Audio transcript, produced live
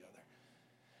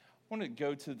I want to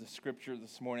go to the scripture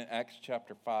this morning, Acts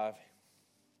chapter 5.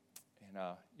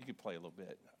 And you could play a little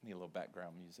bit. I need a little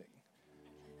background music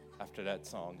after that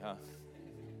song, huh?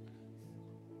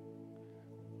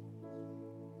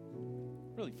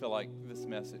 I really feel like this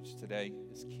message today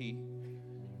is key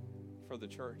for the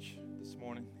church this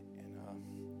morning.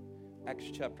 In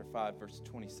Acts chapter 5, verse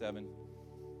 27.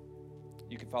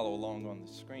 You can follow along on the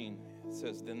screen. It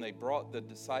says, "Then they brought the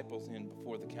disciples in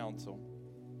before the council.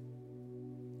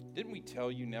 Didn't we tell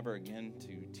you never again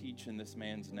to teach in this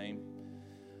man's name?"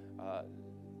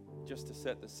 Just to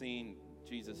set the scene,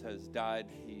 Jesus has died.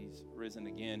 He's risen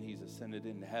again. He's ascended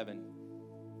into heaven.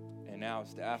 And now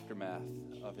it's the aftermath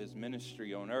of his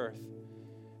ministry on earth.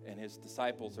 And his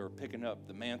disciples are picking up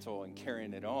the mantle and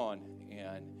carrying it on.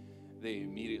 And they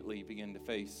immediately begin to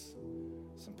face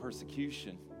some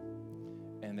persecution.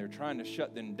 And they're trying to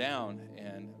shut them down.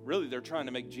 And really, they're trying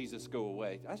to make Jesus go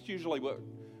away. That's usually what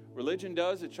religion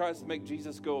does. It tries to make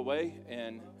Jesus go away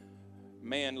and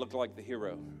man look like the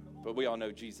hero. But we all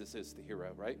know Jesus is the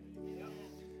hero, right?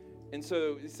 And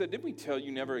so he said, "Didn't we tell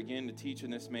you never again to teach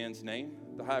in this man's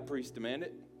name?" The high priest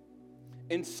demanded.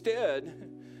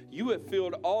 "Instead, you have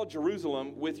filled all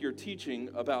Jerusalem with your teaching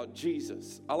about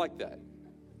Jesus." I like that.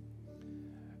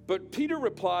 But Peter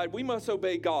replied, "We must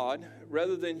obey God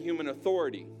rather than human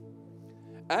authority."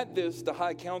 At this, the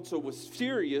high council was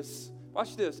furious,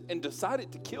 watch this, and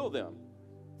decided to kill them.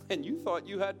 And you thought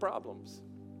you had problems.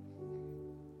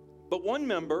 But one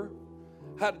member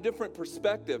had a different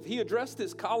perspective. He addressed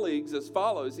his colleagues as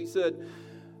follows. He said,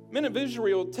 "Men of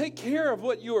Israel, take care of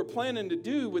what you are planning to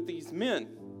do with these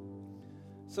men.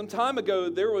 Some time ago,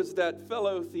 there was that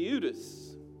fellow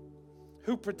Theudas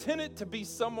who pretended to be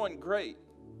someone great.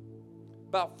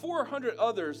 About 400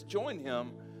 others joined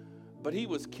him, but he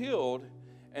was killed,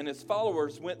 and his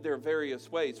followers went their various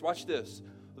ways." Watch this.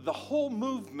 The whole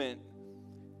movement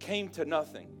came to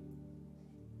nothing.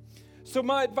 So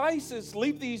my advice is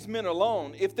leave these men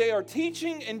alone. If they are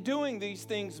teaching and doing these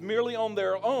things merely on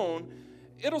their own,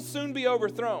 it'll soon be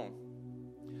overthrown.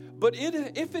 But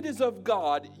if it is of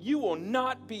God, you will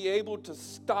not be able to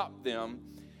stop them.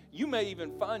 You may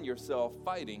even find yourself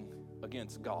fighting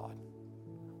against God.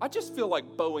 I just feel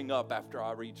like bowing up after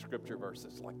I read scripture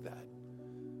verses like that.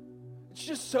 It's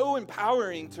just so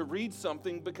empowering to read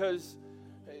something because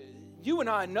you and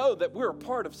I know that we're a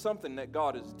part of something that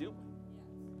God is doing.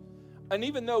 And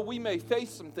even though we may face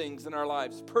some things in our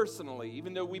lives personally,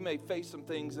 even though we may face some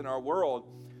things in our world,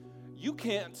 you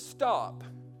can't stop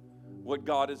what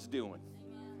God is doing.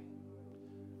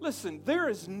 Listen, there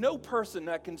is no person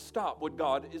that can stop what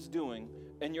God is doing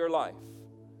in your life.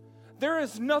 There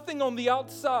is nothing on the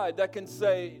outside that can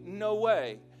say, "No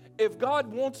way." If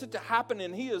God wants it to happen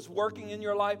and He is working in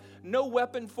your life, no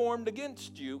weapon formed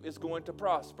against you is going to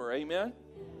prosper. Amen?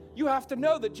 You have to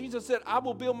know that Jesus said, "I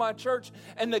will build my church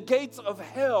and the gates of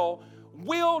hell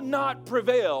will not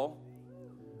prevail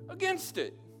against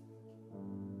it."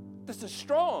 This is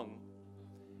strong.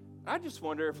 I just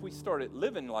wonder if we started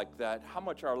living like that, how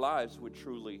much our lives would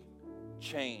truly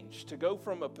change. To go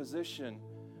from a position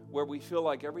where we feel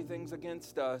like everything's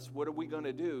against us, what are we going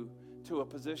to do, to a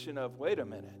position of, wait a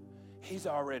minute, He's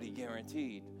already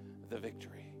guaranteed the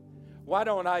victory. Why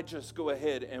don't I just go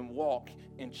ahead and walk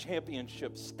in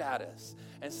championship status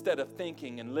instead of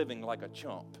thinking and living like a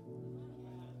chump?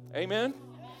 Amen?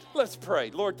 Let's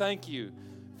pray. Lord, thank you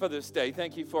for this day.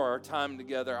 Thank you for our time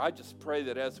together. I just pray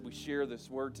that as we share this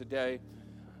word today,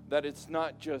 that it's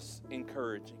not just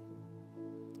encouraging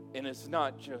and it's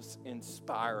not just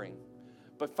inspiring,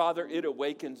 but Father, it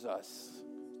awakens us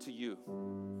to you.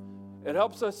 It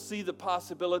helps us see the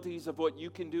possibilities of what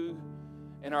you can do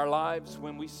in our lives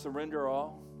when we surrender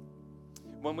all,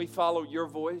 when we follow your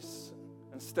voice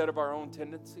instead of our own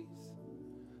tendencies.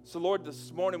 So Lord,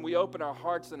 this morning we open our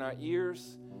hearts and our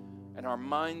ears and our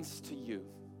minds to you.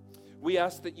 We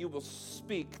ask that you will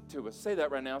speak to us. Say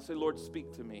that right now. Say, "Lord,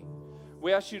 speak to me."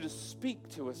 We ask you to speak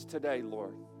to us today,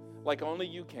 Lord, like only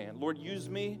you can. Lord, use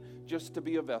me just to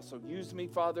be a vessel. Use me,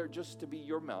 Father, just to be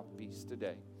your mouthpiece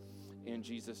today. In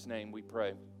Jesus' name we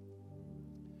pray.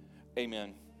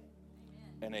 Amen.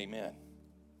 And amen.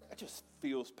 That just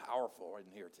feels powerful in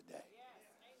here today.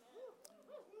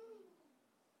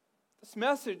 This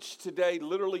message today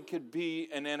literally could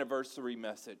be an anniversary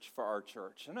message for our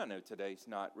church. And I know today's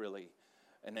not really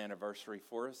an anniversary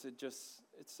for us.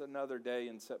 It's another day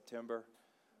in September,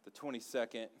 the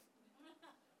 22nd.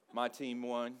 My team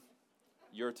won.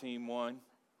 Your team won.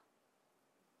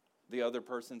 The other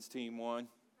person's team won.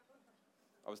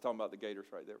 I was talking about the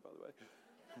Gators right there, by the way.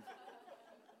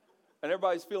 And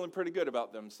everybody's feeling pretty good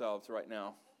about themselves right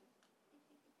now.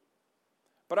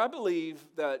 But I believe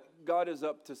that God is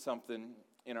up to something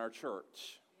in our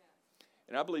church.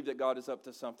 And I believe that God is up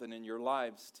to something in your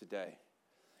lives today.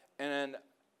 And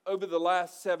over the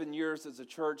last 7 years as a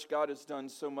church, God has done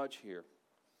so much here.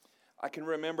 I can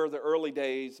remember the early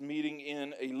days meeting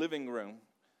in a living room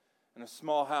in a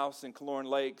small house in Killorn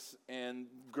Lakes and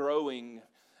growing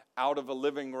out of a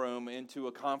living room into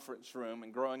a conference room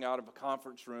and growing out of a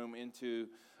conference room into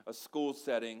a school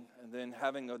setting and then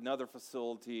having another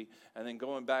facility and then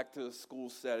going back to a school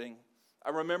setting. I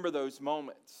remember those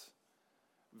moments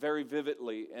very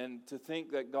vividly, and to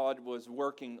think that God was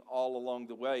working all along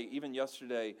the way. Even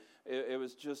yesterday, it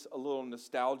was just a little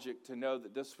nostalgic to know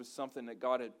that this was something that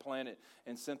God had planted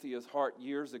in Cynthia's heart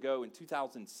years ago. In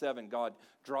 2007, God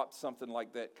dropped something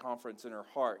like that conference in her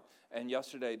heart. And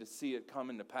yesterday, to see it come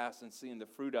into pass and seeing the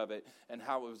fruit of it and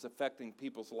how it was affecting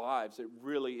people's lives, it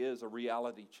really is a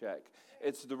reality check.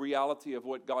 It's the reality of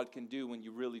what God can do when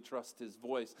you really trust His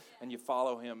voice and you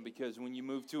follow Him. Because when you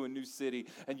move to a new city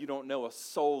and you don't know a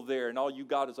soul there and all you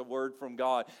got is a word from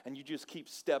God and you just keep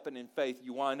stepping in faith,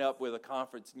 you wind up with a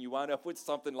conference and you wind up with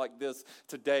something like this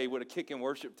today with a kick and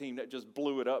worship team that just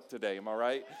blew it up today. Am I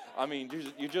right? I mean,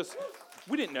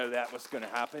 we didn't know that was going to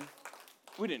happen.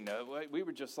 We didn't know. We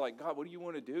were just like, God, what do you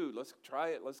want to do? Let's try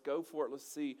it. Let's go for it. Let's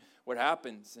see what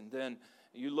happens. And then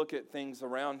you look at things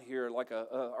around here like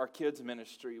our kids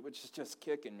ministry, which is just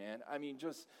kicking, man. I mean,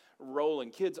 just rolling.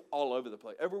 Kids all over the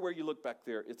place. Everywhere you look back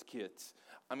there, it's kids.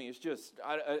 I mean, it's just,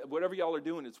 whatever y'all are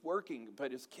doing, it's working,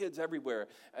 but it's kids everywhere.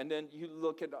 And then you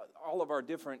look at all of our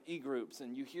different e-groups,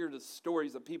 and you hear the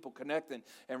stories of people connecting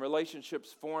and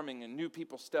relationships forming and new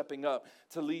people stepping up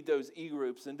to lead those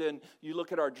e-groups. And then you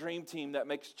look at our dream team that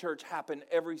makes church happen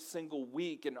every single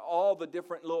week and all the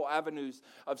different little avenues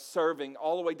of serving,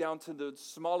 all the way down to the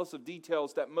smallest of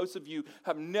details that most of you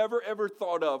have never, ever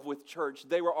thought of with church.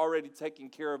 They were already taking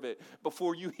care of it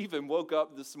before you even woke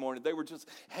up this morning. They were just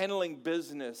handling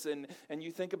business. And you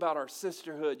think about our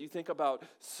sisterhood. You think about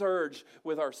Surge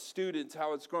with our students,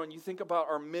 how it's growing. You think about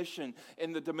our mission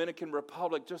in the Dominican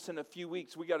Republic. Just in a few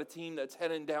weeks, we got a team that's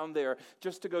heading down there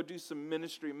just to go do some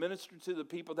ministry to the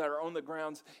people that are on the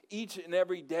grounds each and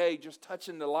every day, just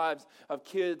touching the lives of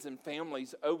kids and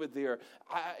families over there.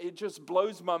 It just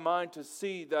blows my mind to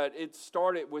see that it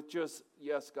started with just,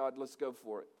 yes, God, let's go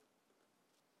for it.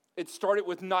 It started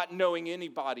with not knowing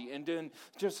anybody, and then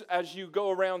just as you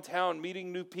go around town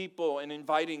meeting new people and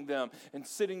inviting them and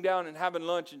sitting down and having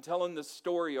lunch and telling the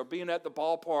story, or being at the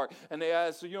ballpark and they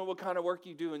ask, so, you know, what kind of work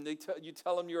you do? And you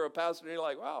tell them you're a pastor, and you're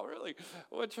like, wow, really?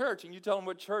 What church? And you tell them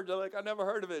what church. They're like, I never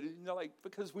heard of it. And you're like,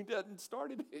 because we hadn't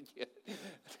started it yet.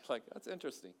 Like, that's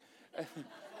interesting.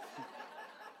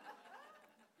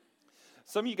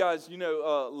 Some of you guys, you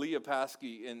know Leah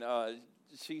Paskey, and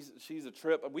she's a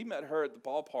trip. We met her at the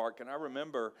ballpark, and I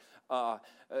remember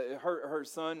her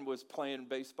son was playing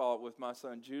baseball with my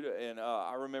son Judah, and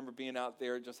I remember being out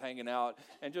there just hanging out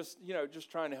and just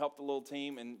trying to help the little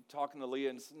team and talking to Leah.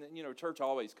 And church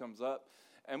always comes up,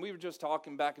 and we were just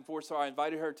talking back and forth. So I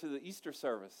invited her to the Easter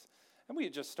service, and we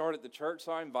had just started the church,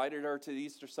 so I invited her to the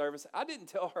Easter service. I didn't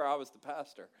tell her I was the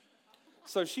pastor.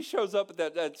 So she shows up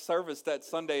at that service that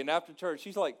Sunday, and after church,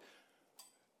 she's like,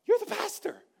 "You're the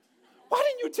pastor. Why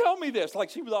didn't you tell me this?"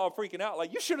 Like, she was all freaking out.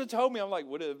 Like, you should have told me. I'm like,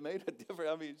 would it have made a difference?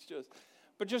 I mean,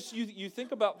 but you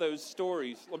think about those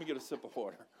stories. Let me get a sip of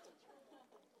water.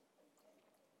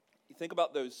 You think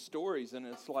about those stories, and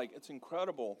it's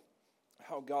incredible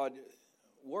how God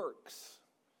works.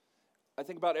 I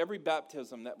think about every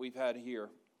baptism that we've had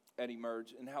here at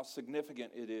Emerge and how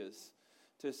significant it is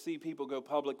to see people go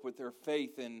public with their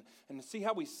faith and to see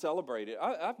how we celebrate it.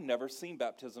 I've never seen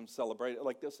baptism celebrated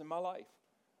like this in my life.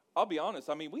 I'll be honest.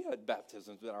 I mean, we had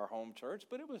baptisms at our home church,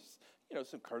 but it was,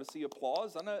 some courtesy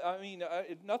applause.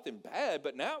 Nothing bad,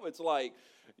 but now it's like,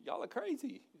 y'all are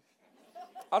crazy.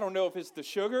 I don't know if it's the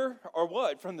sugar or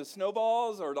what, from the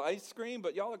snowballs or the ice cream,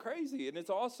 but y'all are crazy, and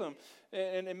it's awesome.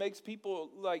 And it makes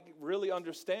people, really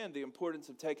understand the importance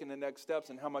of taking the next steps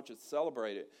and how much it's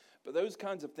celebrated. But those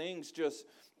kinds of things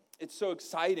it's so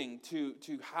exciting to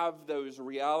have those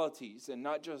realities and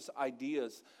not just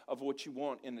ideas of what you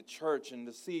want in the church, and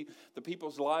to see the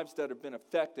people's lives that have been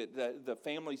affected, the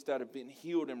families that have been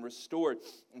healed and restored,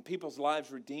 and people's lives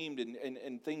redeemed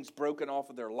and things broken off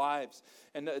of their lives.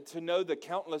 And to know the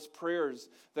countless prayers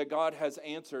that God has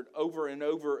answered over and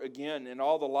over again in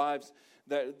all the lives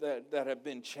that have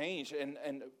been changed. And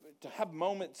to have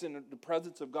moments in the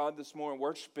presence of God this morning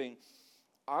worshiping,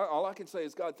 all I can say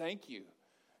is, God, thank you.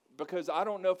 Because I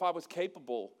don't know if I was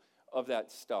capable of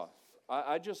that stuff.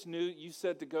 I just knew you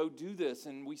said to go do this,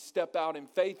 and we step out in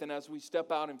faith. And as we step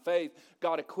out in faith,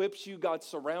 God equips you. God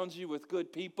surrounds you with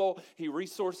good people. He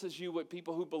resources you with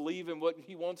people who believe in what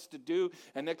he wants to do.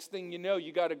 And next thing you know,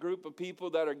 you got a group of people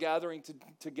that are gathering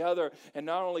together, and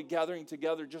not only gathering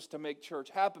together just to make church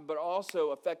happen, but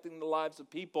also affecting the lives of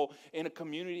people in a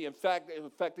community. In fact,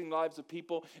 affecting the lives of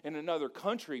people in another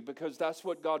country, because that's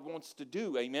what God wants to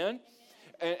do. Amen?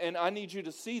 And I need you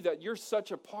to see that you're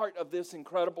such a part of this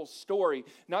incredible story,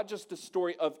 not just the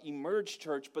story of Emerge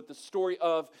Church, but the story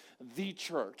of the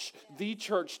church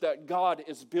that God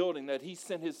is building, that he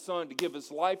sent his son to give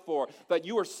his life for, that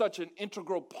you are such an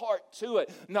integral part to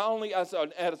it, not only as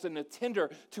an attender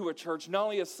to a church, not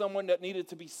only as someone that needed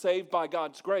to be saved by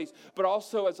God's grace, but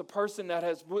also as a person that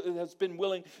has been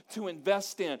willing to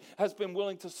invest in, has been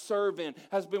willing to serve in,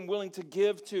 has been willing to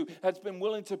give to, has been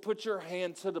willing to put your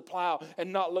hand to the plow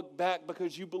and not look back,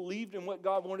 because you believed in what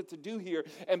God wanted to do here.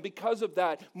 And because of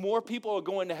that, more people are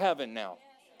going to heaven now.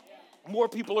 More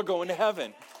people are going to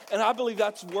heaven. And I believe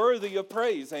that's worthy of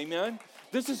praise. Amen.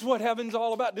 This is what heaven's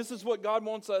all about. This is what God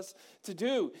wants us to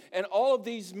do. And all of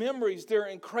these memories, they're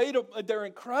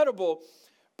incredible.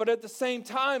 But at the same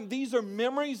time, these are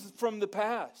memories from the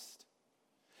past.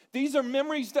 These are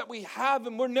memories that we have,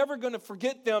 and we're never going to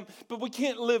forget them, but we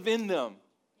can't live in them.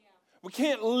 We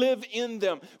can't live in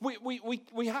them.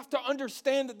 We have to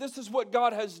understand that this is what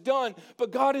God has done,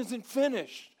 but God isn't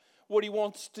finished what he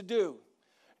wants to do.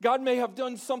 God may have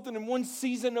done something in one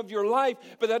season of your life,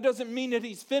 but that doesn't mean that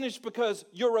he's finished because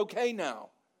you're okay now.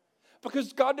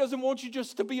 Because God doesn't want you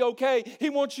just to be okay. He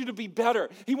wants you to be better.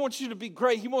 He wants you to be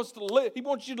great. He wants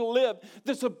you to live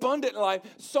this abundant life,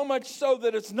 so much so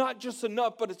that it's not just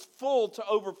enough, but it's full to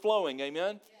overflowing.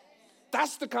 Amen?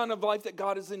 That's the kind of life that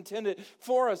God has intended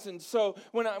for us. And so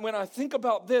when I think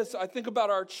about this, I think about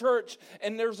our church,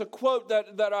 and there's a quote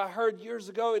that I heard years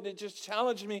ago, and it just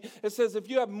challenged me. It says, if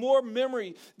you have more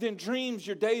memory than dreams,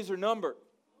 your days are numbered.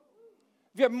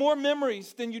 If you have more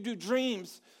memories than you do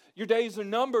dreams, your days are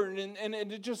numbered. And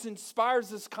it just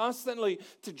inspires us constantly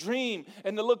to dream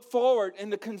and to look forward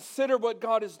and to consider what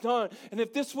God has done. And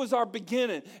if this was our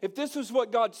beginning, if this was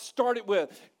what God started with,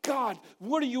 God,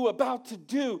 what are you about to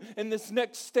do in this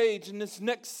next stage, in this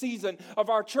next season of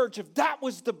our church? If that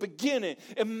was the beginning,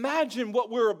 imagine what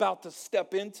we're about to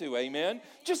step into, amen?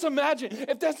 Just imagine.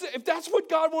 If that's what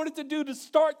God wanted to do to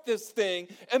start this thing,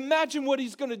 imagine what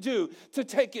he's going to do to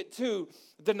take it to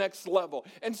the next level.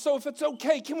 And so if it's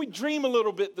okay, can we dream a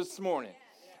little bit this morning?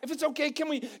 If it's okay, can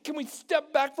we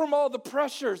step back from all the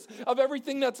pressures of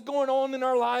everything that's going on in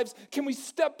our lives? Can we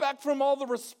step back from all the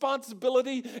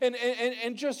responsibility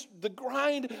and just the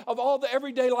grind of all the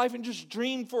everyday life and just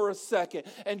dream for a second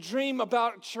and dream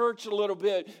about church a little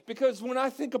bit? Because when I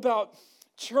think about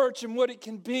church and what it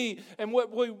can be and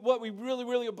what we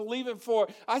really are believing for,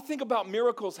 I think about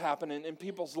miracles happening in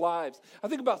people's lives. I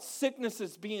think about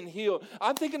sicknesses being healed.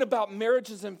 I'm thinking about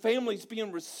marriages and families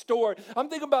being restored. I'm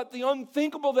thinking about the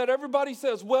unthinkable that everybody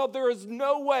says, well, there is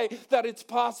no way that it's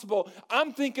possible.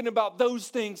 I'm thinking about those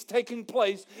things taking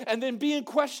place and then being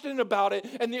questioned about it.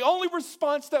 And the only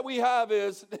response that we have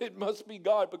is, it must be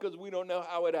God, because we don't know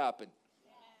how it happened.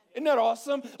 Isn't that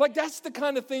awesome? Like, that's the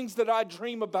kind of things that I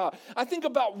dream about. I think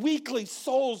about weekly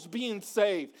souls being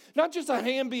saved. Not just a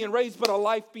hand being raised, but a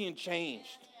life being changed.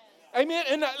 Amen.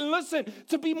 And listen,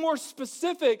 to be more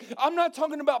specific, I'm not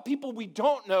talking about people we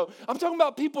don't know. I'm talking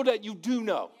about people that you do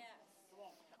know.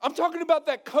 I'm talking about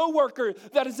that coworker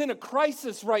that is in a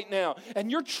crisis right now, and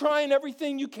you're trying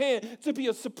everything you can to be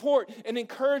a support and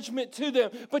encouragement to them.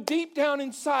 But deep down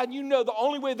inside, you know the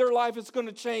only way their life is going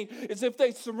to change is if they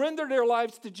surrender their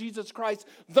lives to Jesus Christ.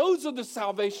 Those are the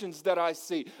salvations that I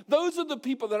see. Those are the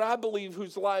people that I believe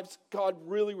whose lives God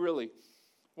really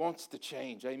wants to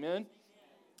change. Amen?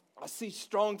 I see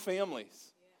strong families.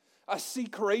 I see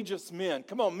courageous men.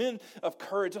 Come on, men of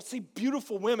courage. I see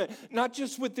beautiful women, not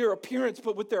just with their appearance,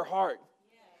 but with their heart,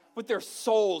 with their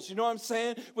souls. You know what I'm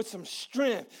saying? With some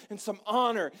strength and some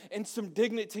honor and some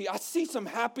dignity. I see some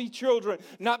happy children,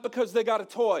 not because they got a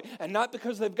toy and not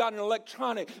because they've got an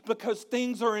electronic, because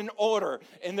things are in order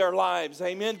in their lives.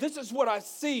 Amen. This is what I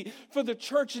see for the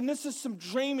church, and this is some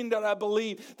dreaming that I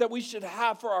believe that we should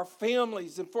have for our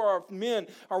families and for our men,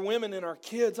 our women, and our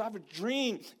kids. I have a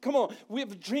dream. Come on, we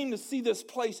have a dream to see this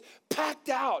place packed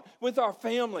out with our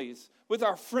families, with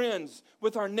our friends,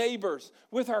 with our neighbors,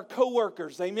 with our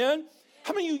coworkers. Amen?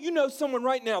 How many of you know someone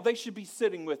right now, they should be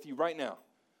sitting with you right now?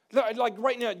 Like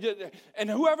right now. And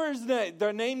whoever is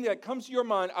their name that comes to your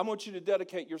mind, I want you to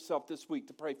dedicate yourself this week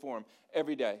to pray for them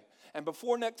every day. And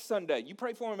before next Sunday, you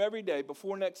pray for them every day.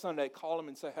 Before next Sunday, call them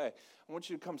and say, hey, I want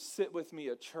you to come sit with me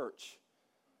at church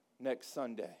next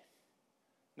Sunday.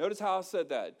 Notice how I said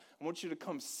that. I want you to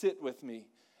come sit with me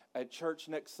at church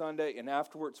next Sunday, and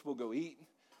afterwards we'll go eat.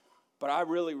 But I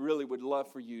really, really would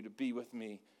love for you to be with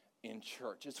me in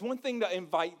church. It's one thing to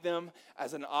invite them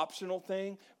as an optional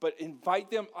thing, but invite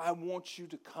them, I want you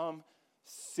to come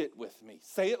sit with me.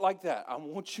 Say it like that. I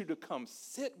want you to come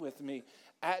sit with me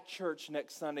at church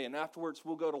next Sunday, and afterwards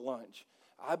we'll go to lunch.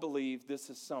 I believe this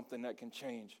is something that can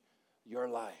change your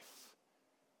life.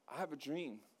 I have a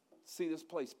dream. See this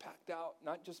place packed out,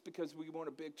 not just because we want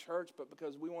a big church, but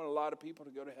because we want a lot of people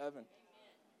to go to heaven.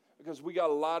 Because we got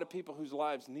a lot of people whose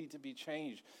lives need to be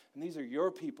changed. And these are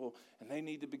your people, and they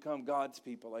need to become God's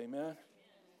people. Amen?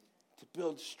 To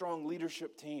build a strong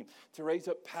leadership team, to raise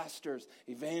up pastors,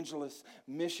 evangelists,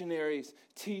 missionaries,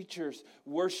 teachers,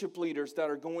 worship leaders that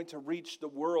are going to reach the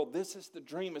world. This is the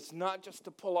dream. It's not just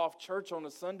to pull off church on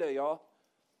a Sunday, y'all.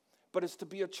 But it's to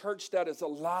be a church that is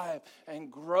alive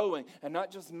and growing and not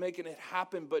just making it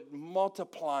happen, but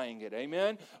multiplying it.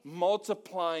 Amen?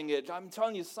 Multiplying it. I'm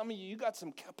telling you, some of you got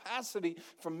some capacity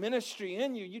for ministry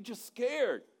in you. You're just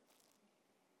scared.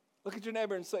 Look at your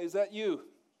neighbor and say, is that you?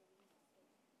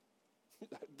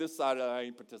 This side, I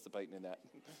ain't participating in that.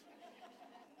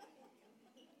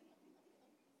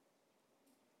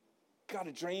 Got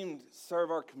to dream to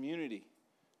serve our community.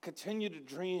 Continue to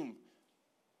dream.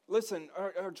 Listen,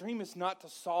 our dream is not to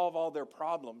solve all their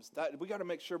problems. We got to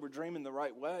make sure we're dreaming the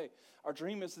right way. Our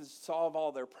dream is to solve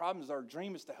all their problems. Our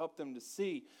dream is to help them to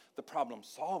see the problem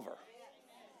solver.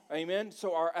 Amen?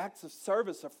 So our acts of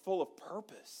service are full of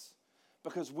purpose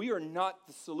because we are not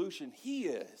the solution. He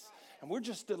is. And we're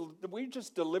just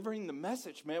delivering the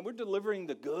message, man. We're delivering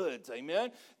the goods,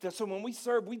 amen? So when we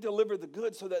serve, we deliver the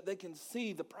goods so that they can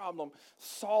see the problem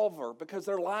solver because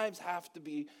their lives have to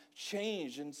be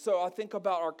changed. And so I think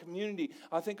about our community.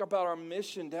 I think about our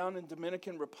mission down in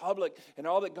Dominican Republic and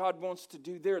all that God wants to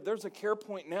do there. There's a care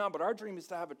point now, but our dream is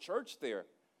to have a church there.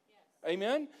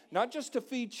 Amen? Not just to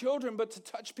feed children, but to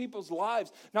touch people's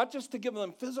lives. Not just to give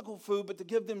them physical food, but to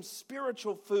give them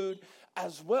spiritual food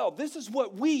as well. This is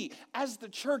what we, as the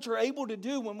church, are able to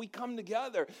do when we come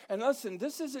together. And listen,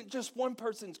 this isn't just one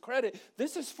person's credit.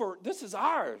 This is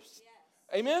ours. Yes.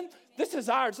 Amen? This is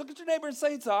ours. Look at your neighbor and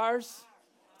say, it's ours.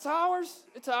 It's ours.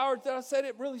 It's ours. Did I say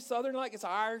it really southern like? It's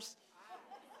ours.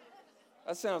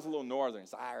 That sounds a little northern.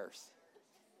 It's ours.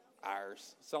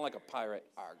 Ours. Sound like a pirate.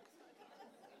 Arg.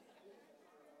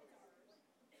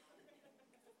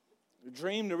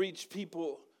 Dream to reach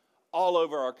people all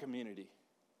over our community.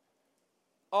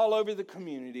 All over the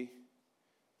community,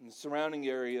 in the surrounding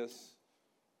areas,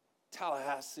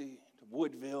 Tallahassee, to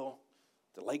Woodville,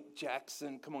 to Lake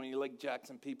Jackson. Come on, you Lake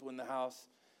Jackson people in the house?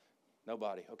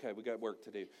 Nobody. Okay, we got work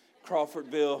to do.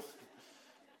 Crawfordville,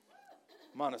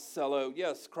 Monticello.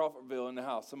 Yes, Crawfordville in the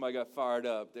house. Somebody got fired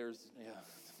up.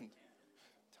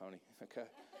 Tony, okay.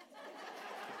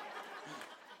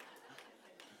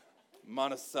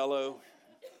 Monticello,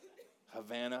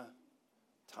 Havana,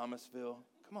 Thomasville.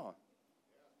 Come on.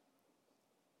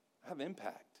 Have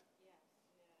impact.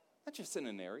 Not just in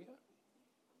an area.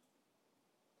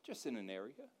 Just in an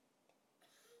area.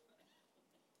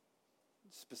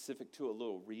 Specific to a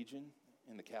little region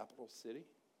in the capital city.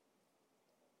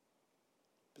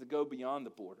 But to go beyond the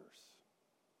borders.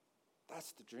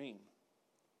 That's the dream.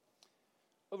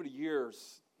 Over the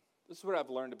years, this is what I've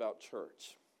learned about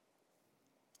church.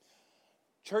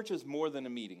 Church is more than a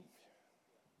meeting.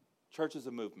 Church is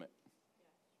a movement.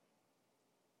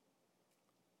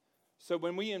 So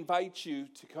when we invite you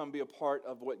to come be a part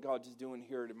of what God is doing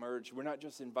here at Emerge, we're not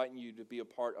just inviting you to be a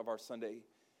part of our Sunday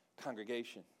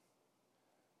congregation.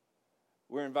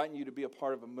 We're inviting you to be a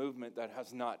part of a movement that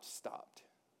has not stopped.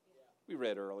 We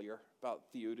read earlier about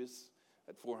Theudas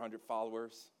at 400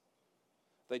 followers.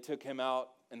 They took him out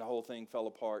and the whole thing fell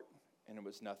apart and it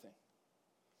was nothing.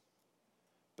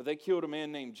 But they killed a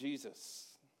man named Jesus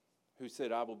who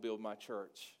said, I will build my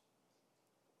church.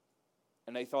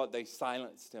 And they thought they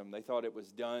silenced him. They thought it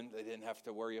was done. They didn't have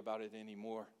to worry about it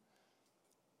anymore.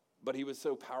 But he was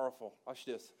so powerful. Watch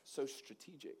this. So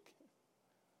strategic.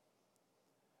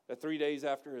 That 3 days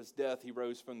after his death, he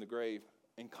rose from the grave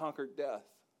and conquered death.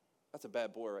 That's a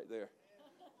bad boy right there.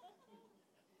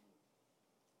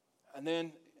 And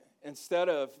then instead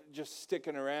of just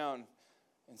sticking around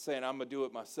and saying, I'm going to do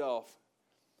it myself,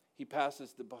 he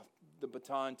passes the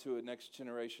baton to a next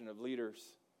generation of leaders.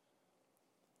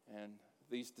 And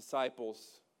these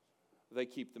disciples, they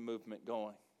keep the movement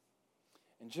going.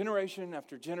 And generation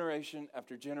after generation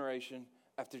after generation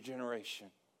after generation,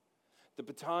 the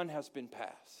baton has been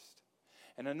passed.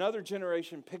 And another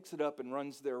generation picks it up and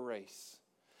runs their race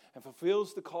and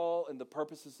fulfills the call and the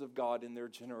purposes of God in their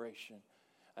generation.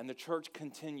 And the church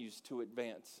continues to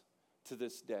advance to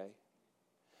this day.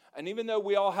 And even though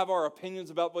we all have our opinions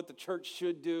about what the church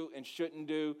should do and shouldn't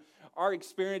do, our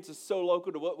experience is so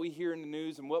local to what we hear in the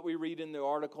news and what we read in the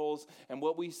articles and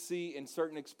what we see in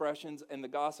certain expressions and the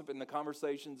gossip and the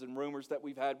conversations and rumors that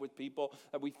we've had with people,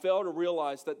 that we fail to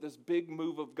realize that this big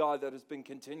move of God that has been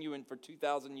continuing for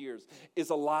 2,000 years is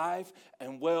alive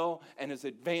and well and is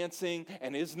advancing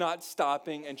and is not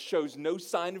stopping and shows no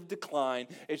sign of decline.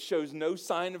 It shows no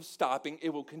sign of stopping.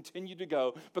 It will continue to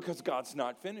go because God's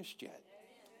not finished yet.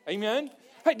 Amen?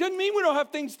 Hey, doesn't mean we don't have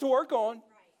things to work on.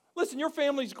 Listen, your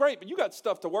family's great, but you got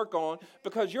stuff to work on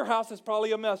because your house is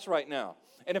probably a mess right now.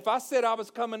 And if I said I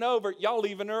was coming over, y'all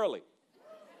leaving early.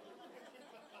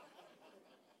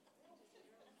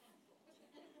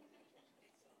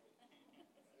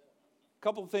 A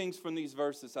couple of things from these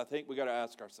verses I think we got to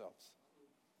ask ourselves.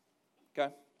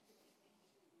 Okay?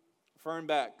 Referring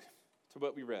back to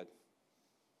what we read.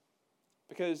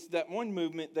 Because that one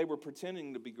movement, they were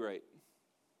pretending to be great.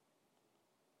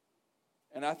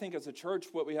 And I think as a church,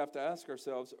 what we have to ask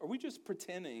ourselves, are we just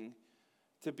pretending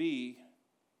to be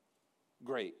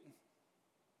great?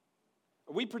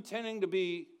 Are we pretending to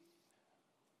be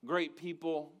great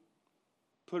people,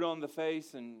 put on the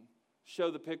face and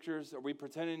show the pictures? Are we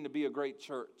pretending to be a great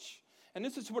church? And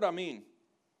this is what I mean.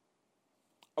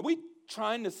 Are we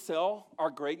trying to sell our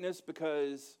greatness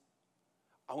because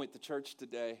I went to church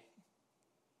today?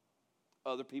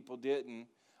 Other people didn't.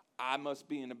 I must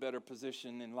be in a better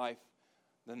position in life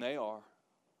than they are.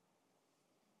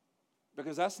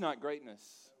 Because that's not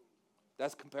greatness.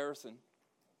 That's comparison.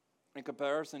 And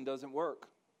comparison doesn't work.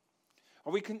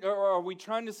 Are we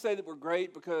trying to say that we're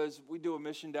great because we do a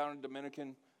mission down in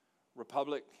Dominican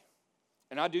Republic?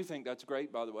 And I do think that's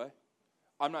great, by the way.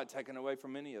 I'm not taking away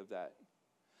from any of that.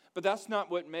 But that's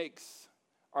not what makes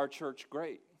our church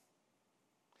great.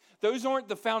 Those aren't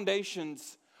the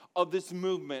foundations of this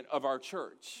movement of our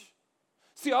church.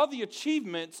 See, all the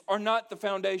achievements are not the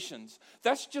foundations.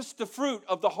 That's just the fruit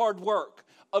of the hard work,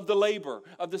 of the labor,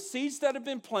 of the seeds that have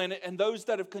been planted and those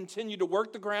that have continued to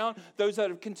work the ground, those that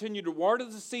have continued to water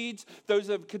the seeds, those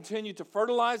that have continued to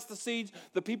fertilize the seeds,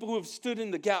 the people who have stood in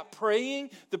the gap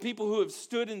praying, the people who have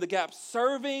stood in the gap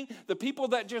serving, the people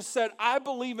that just said, I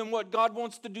believe in what God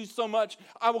wants to do so much,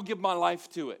 I will give my life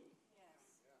to it.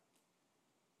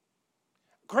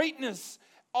 Greatness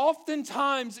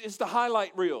oftentimes is the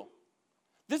highlight reel.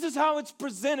 This is how it's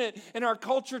presented in our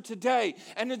culture today,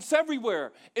 and it's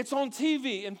everywhere. It's on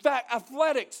TV. In fact,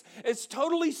 athletics is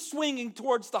totally swinging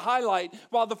towards the highlight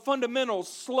while the fundamentals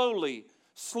slowly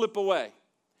slip away.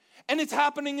 And it's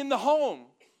happening in the home.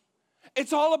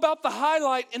 It's all about the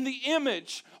highlight and the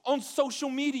image on social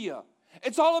media.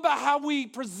 It's all about how we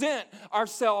present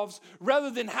ourselves rather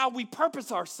than how we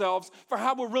purpose ourselves for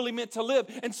how we're really meant to live.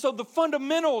 And so the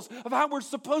fundamentals of how we're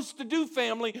supposed to do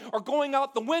family are going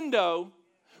out the window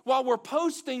while we're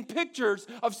posting pictures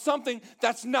of something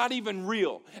that's not even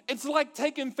real. It's like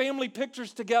taking family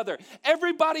pictures together.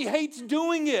 Everybody hates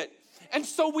doing it. And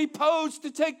so we pose to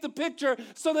take the picture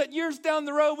so that years down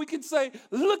the road we can say,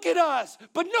 look at us.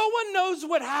 But no one knows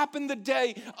what happened the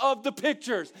day of the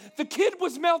pictures. The kid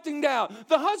was melting down.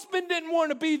 The husband didn't want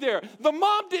to be there. The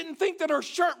mom didn't think that her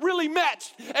shirt really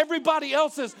matched everybody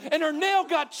else's. And her nail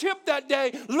got chipped that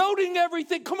day, loading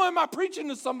everything. Come on, am I preaching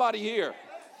to somebody here?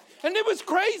 And it was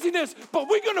craziness, but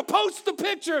we're going to post the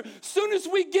picture. Soon as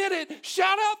we get it,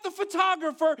 shout out the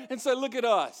photographer and say, look at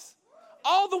us.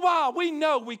 All the while, we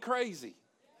know we crazy.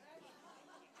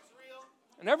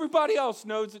 And everybody else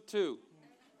knows it too.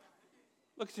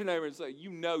 Look at your neighbor and say,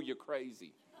 you know you're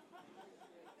crazy.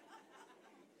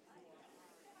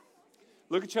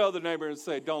 Look at your other neighbor and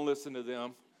say, don't listen to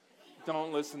them.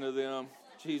 Don't listen to them.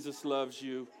 Jesus loves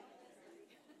you.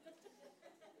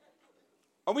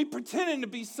 Are we pretending to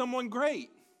be someone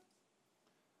great?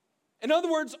 In other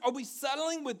words, are we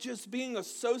settling with just being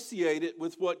associated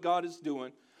with what God is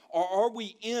doing, or are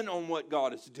we in on what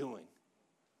God is doing?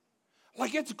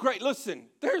 Like, it's great. Listen,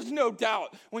 there's no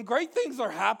doubt. When great things are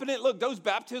happening, look, those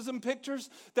baptism pictures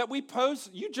that we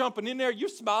post, you jumping in there, you're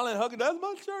smiling, hugging, that's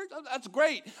my church. That's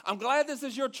great. I'm glad this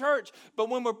is your church. But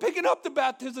when we're picking up the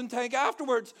baptism tank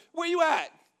afterwards, where you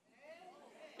at?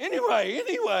 Anyway,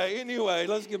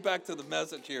 let's get back to the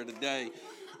message here today.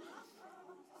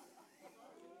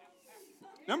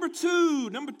 Number two,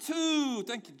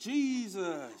 thank you,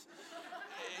 Jesus.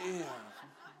 Yeah.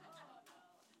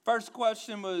 First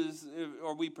question was,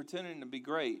 are we pretending to be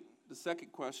great? The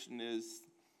second question is,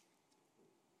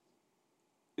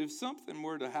 if something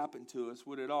were to happen to us,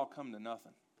 would it all come to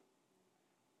nothing?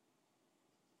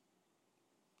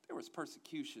 There was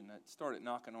persecution that started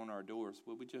knocking on our doors.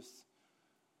 Would we just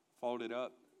fold it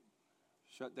up,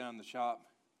 shut down the shop,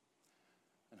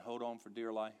 and hold on for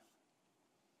dear life?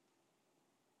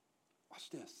 Watch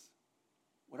this.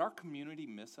 Would our community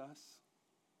miss us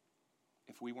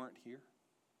if we weren't here?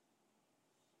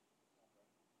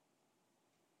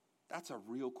 That's a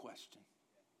real question.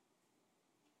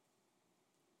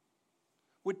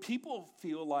 Would people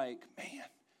feel like, man,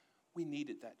 we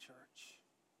needed that church?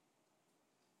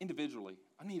 Individually,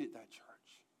 I needed that church.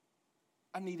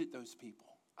 I needed those people.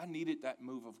 I needed that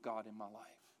move of God in my life.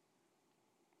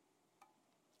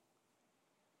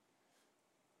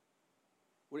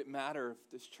 Would it matter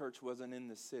if this church wasn't in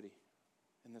this city,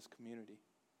 in this community?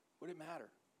 Would it matter?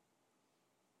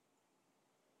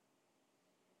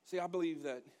 See, I believe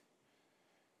that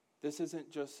this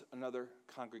isn't just another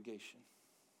congregation.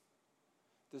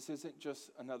 This isn't just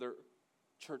another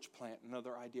church plant,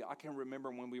 another idea. I can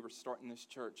remember when we were starting this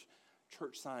church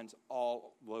signs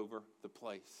all over the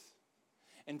place.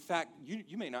 In fact,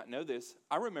 you may not know this.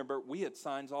 I remember we had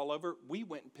signs all over. We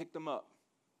went and picked them up.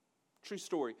 True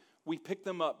story. We picked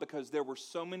them up because there were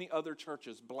so many other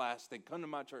churches blasting, come to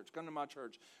my church, come to my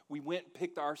church. We went and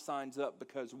picked our signs up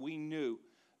because we knew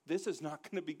this is not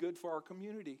going to be good for our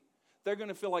community. They're going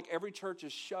to feel like every church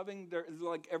is shoving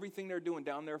like everything they're doing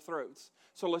down their throats.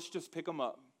 So let's just pick them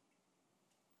up.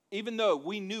 Even though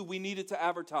we knew we needed to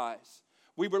advertise,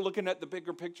 we were looking at the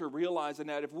bigger picture, realizing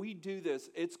that if we do this,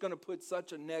 it's going to put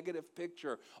such a negative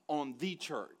picture on the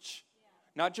church.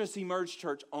 Yeah. Not just Emerge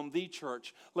Church, on the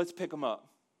church. Let's pick them up.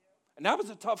 And that was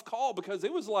a tough call because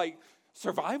it was like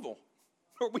survival.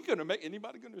 Are we going to make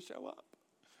anybody going to show up?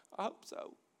 I hope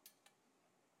so.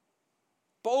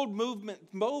 Bold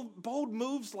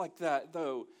moves like that,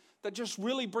 though, that just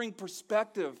really bring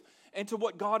perspective into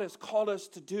what God has called us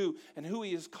to do and who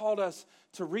He has called us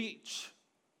to reach.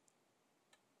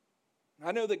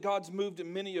 I know that God's moved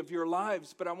in many of your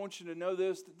lives, but I want you to know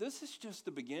this, that this is just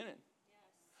the beginning.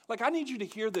 Yes. Like, I need you to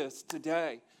hear this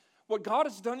today. What God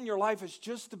has done in your life is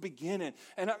just the beginning.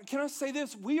 And can I say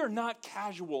this? We are not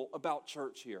casual about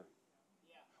church here.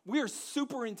 We are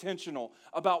super intentional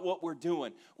about what we're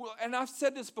doing. Well, and I've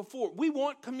said this before. We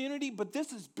want community, but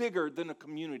this is bigger than a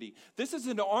community. This is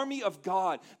an army of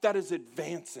God that is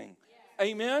advancing. Yeah.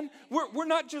 Amen? We're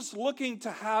not just looking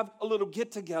to have a little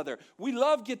get-together. We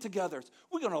love get-togethers.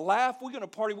 We're going to laugh. We're going to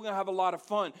party. We're going to have a lot of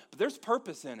fun. But there's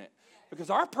purpose in it. Because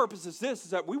our purpose is this,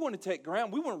 is that we want to take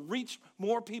ground. We want to reach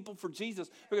more people for Jesus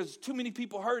because there's too many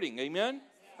people hurting. Amen?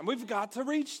 And we've got to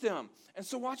reach them. And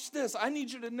so watch this. I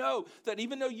need you to know that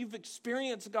even though you've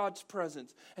experienced God's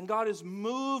presence and God has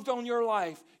moved on your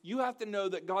life, you have to know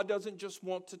that God doesn't just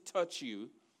want to touch you.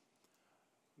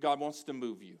 God wants to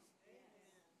move you.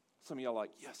 Some of y'all are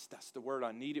like, yes, that's the word.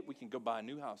 I need it. We can go buy a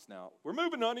new house now. We're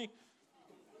moving, honey.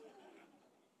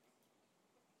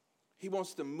 He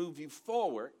wants to move you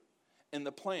forward in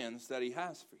the plans that He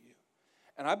has for you.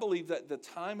 And I believe that the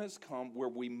time has come where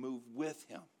we move with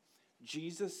Him.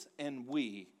 Jesus and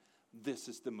we, this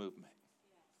is the movement.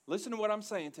 Listen to what I'm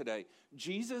saying today.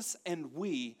 Jesus and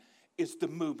we is the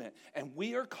movement. And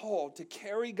we are called to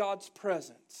carry God's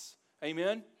presence.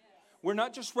 Amen? We're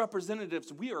not just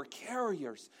representatives. We are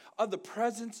carriers of the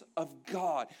presence of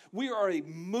God. We are a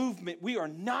movement. We are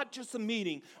not just a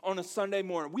meeting on a Sunday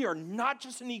morning. We are not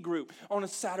just an e-group on a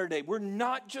Saturday. We're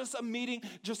not just a meeting,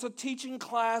 just a teaching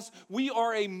class. We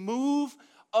are a move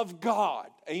of God.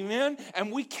 Amen?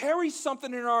 And we carry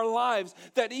something in our lives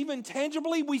that even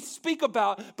tangibly we speak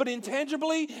about, but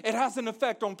intangibly it has an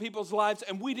effect on people's lives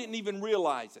and we didn't even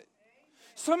realize it.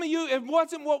 Some of you, it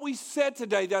wasn't what we said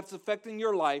today that's affecting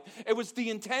your life. It was the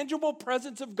intangible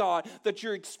presence of God that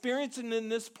you're experiencing in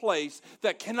this place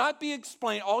that cannot be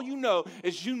explained. All you know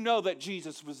is you know that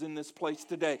Jesus was in this place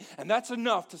today. And that's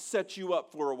enough to set you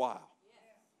up for a while.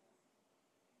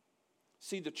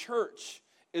 See, the church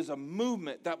is a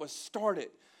movement that was started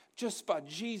just by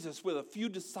Jesus with a few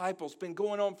disciples, been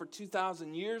going on for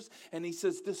 2,000 years. And He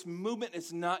says this movement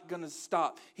is not going to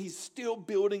stop. He's still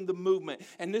building the movement.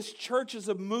 And this church is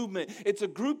a movement. It's a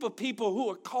group of people who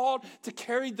are called to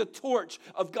carry the torch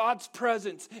of God's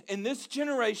presence in this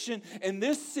generation, in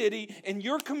this city, in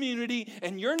your community,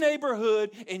 in your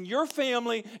neighborhood, in your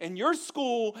family, in your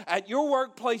school, at your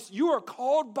workplace. You are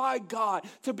called by God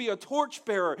to be a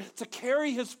torchbearer, to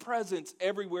carry His presence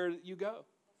everywhere that you go.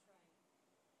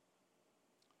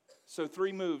 So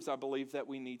 3 moves I believe that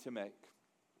we need to make.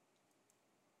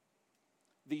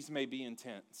 These may be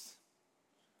intense.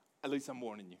 At least I'm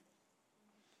warning you.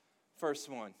 First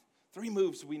one, 3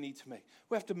 moves we need to make.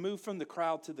 We have to move from the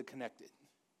crowd to the connected.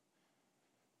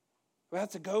 We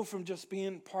have to go from just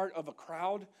being part of a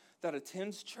crowd that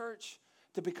attends church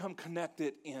to become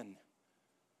connected in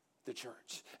the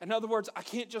church. In other words, I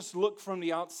can't just look from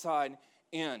the outside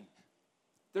in.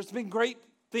 There's been great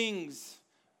things,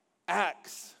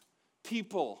 acts,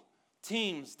 people,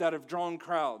 teams that have drawn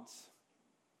crowds.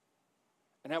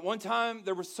 And at one time,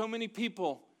 there were so many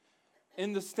people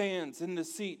in the stands, in the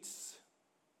seats.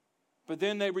 But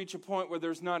then they reach a point where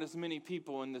there's not as many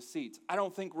people in the seats. I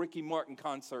don't think Ricky Martin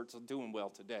concerts are doing well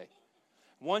today.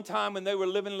 One time when they were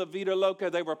living La Vida Loca,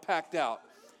 they were packed out.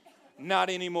 Not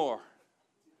anymore.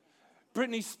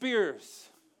 Britney Spears,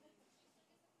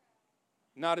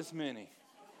 not as many.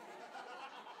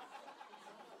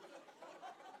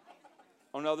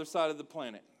 On the other side of the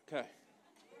planet. Okay.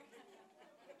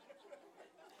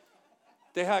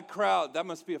 They had a crowd. That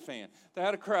must be a fan. They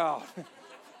had a crowd.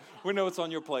 We know it's on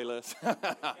your playlist.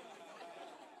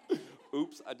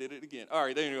 Oops, I did it again. All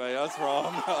right, anyway, that's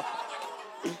wrong.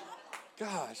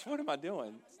 Gosh, what am I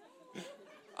doing?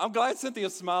 I'm glad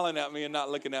Cynthia's smiling at me and not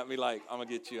looking at me like, I'm going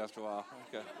to get you after a while.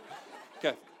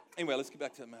 Okay. Anyway, let's get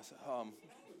back to the message.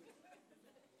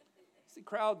 See,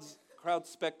 crowds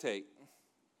spectate.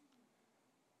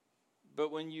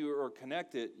 But when you are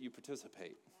connected, you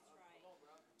participate.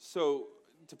 So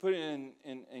to put it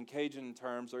in Cajun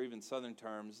terms or even Southern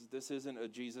terms, this isn't a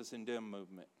Jesus and them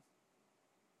movement.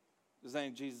 This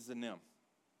ain't Jesus and them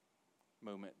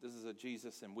movement. This is a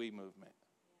Jesus and we movement.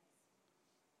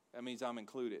 That means I'm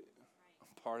included.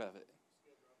 I'm part of it.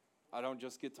 I don't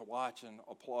just get to watch and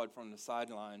applaud from the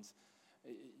sidelines.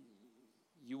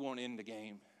 You want in the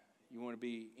game. You want to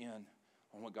be in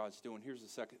on what God's doing. Here's the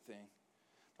second thing.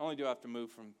 Not only do I have to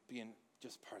move from being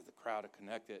just part of the crowd and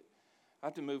connected, I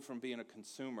have to move from being a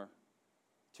consumer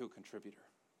to a contributor.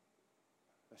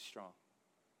 That's strong.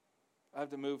 I have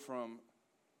to move from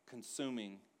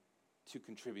consuming to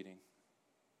contributing.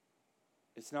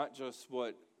 It's not just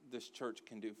what this church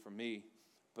can do for me,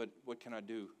 but what can I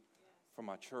do for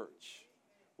my church?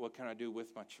 What can I do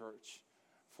with my church?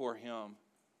 For him,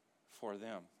 for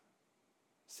them.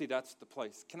 See, that's the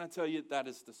place. Can I tell you that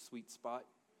is the sweet spot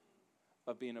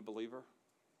of being a believer?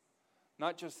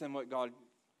 Not just in what God,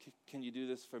 can you do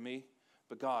this for me?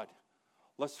 But God,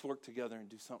 let's work together and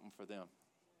do something for them.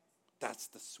 That's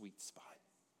the sweet spot.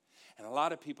 And a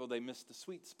lot of people, they miss the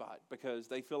sweet spot because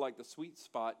they feel like the sweet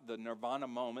spot, the nirvana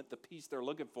moment, the peace they're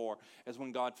looking for is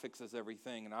when God fixes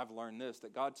everything. And I've learned this,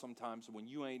 that God sometimes, when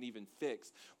you ain't even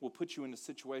fixed, will put you in a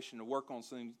situation to work on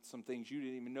some things you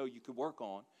didn't even know you could work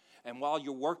on. And while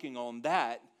you're working on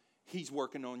that, he's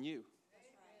working on you.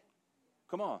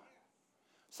 Come on.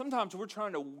 Sometimes we're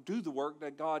trying to do the work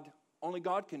that only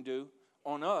God can do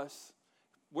on us.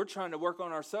 We're trying to work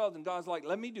on ourselves, and God's like,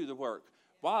 let me do the work.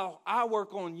 While I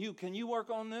work on you, can you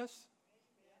work on this?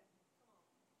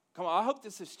 Come on, I hope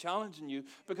this is challenging you,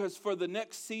 because for the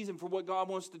next season, for what God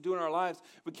wants to do in our lives,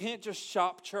 we can't just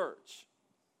shop church.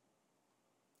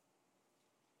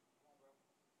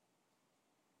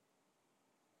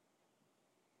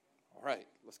 All right,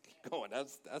 let's keep going.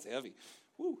 That's heavy.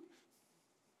 Woo.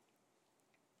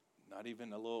 Not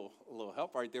even a little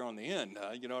help right there on the end.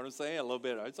 You know what I'm saying? A little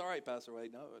bit. It's all right, Pastor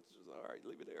Wade. No, it's just all right.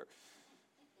 Leave it there.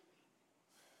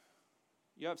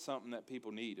 You have something that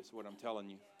people need, is what I'm telling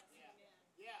you.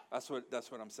 That's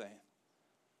what I'm saying.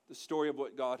 The story of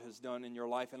what God has done in your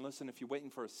life. And listen, if you're waiting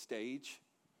for a stage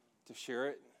to share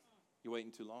it, you're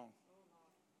waiting too long.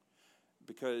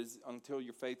 Because until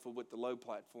you're faithful with the low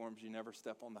platforms, you never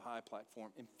step on the high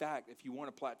platform. In fact, if you want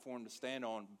a platform to stand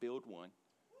on, build one.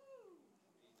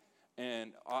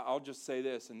 And I'll just say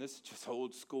this, and this is just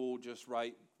old school, just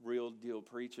right, real deal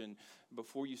preaching.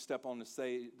 Before you step on the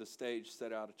stage,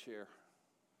 set out a chair.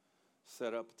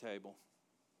 Set up a table.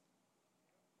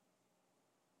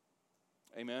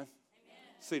 Amen? Amen?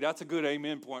 See, that's a good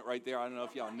amen point right there. I don't know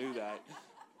if y'all knew that.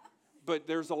 But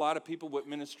there's a lot of people with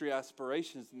ministry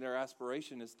aspirations, and their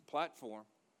aspiration is the platform.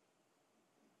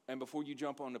 And before you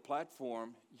jump on the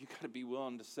platform, you got to be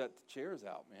willing to set the chairs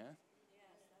out, man.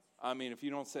 I mean, if you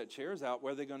don't set chairs out,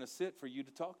 where are they going to sit for you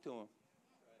to talk to them?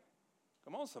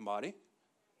 Come on, somebody.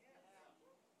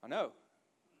 I know.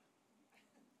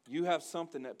 You have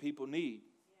something that people need.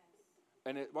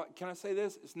 And can I say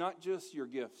this? It's not just your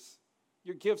gifts.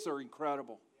 Your gifts are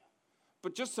incredible.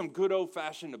 But just some good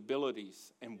old-fashioned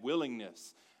abilities and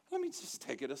willingness. Let me just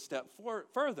take it a step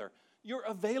further. Your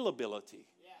availability.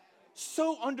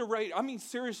 So underrated. I mean,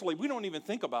 seriously, we don't even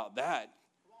think about that.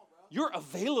 Your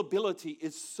availability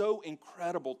is so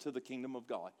incredible to the kingdom of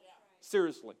God.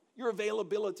 Seriously. Your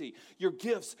availability, your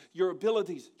gifts, your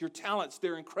abilities, your talents,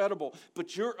 they're incredible.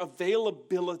 But your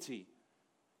availability,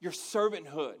 your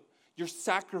servanthood, your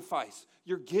sacrifice,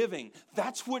 your giving,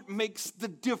 that's what makes the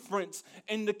difference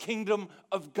in the kingdom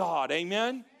of God.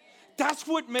 Amen? That's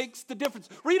what makes the difference.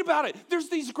 Read about it. There's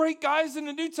these great guys in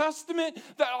the New Testament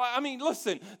that, I mean,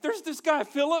 listen, there's this guy,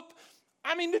 Philip.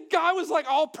 I mean, the guy was like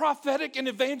all prophetic and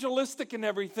evangelistic and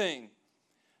everything.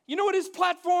 You know what his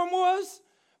platform was?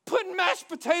 Putting mashed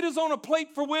potatoes on a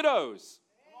plate for widows.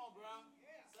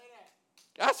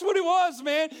 That's what it was,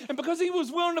 man. And because he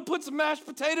was willing to put some mashed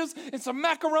potatoes and some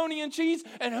macaroni and cheese,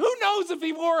 and who knows if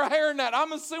he wore a hairnet.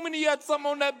 I'm assuming he had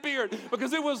something on that beard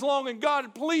because it was long, and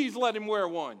God, please let him wear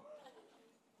one.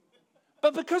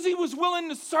 But because he was willing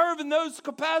to serve in those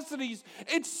capacities,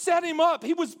 it set him up.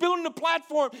 He was building a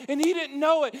platform, and he didn't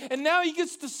know it. And now he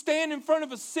gets to stand in front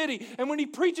of a city. And when he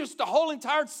preaches, the whole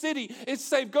entire city is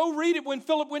saved. Go read it when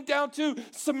Philip went down to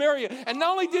Samaria. And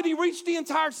not only did he reach the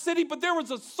entire city, but there was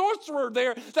a sorcerer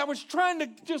there that was trying to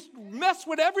just mess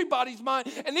with everybody's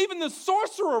mind. And even the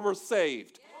sorcerer was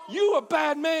saved. You a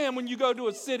bad man when you go to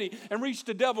a city and reach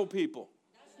the devil people.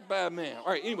 Bad man.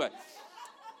 All right, anyway.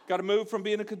 Got to move from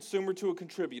being a consumer to a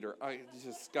contributor. I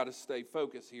just got to stay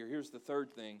focused here. Here's the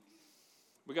third thing.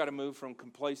 We got to move from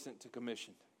complacent to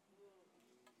commissioned.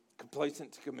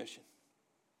 Complacent to commissioned.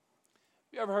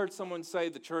 Have you ever heard someone say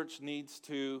the church needs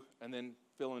to, and then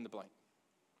fill in the blank?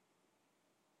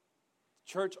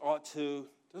 Church ought to,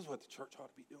 this is what the church ought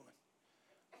to be doing.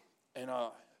 And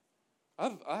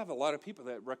I have a lot of people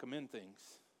that recommend things.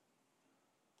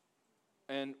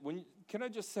 And can I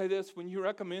just say this? When you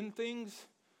recommend things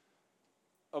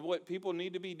of what people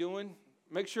need to be doing,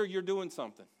 make sure you're doing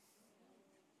something.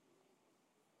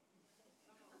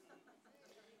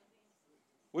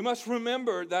 We must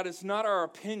remember that it's not our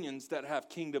opinions that have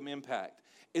kingdom impact.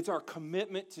 It's our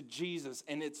commitment to Jesus,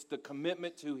 and it's the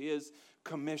commitment to his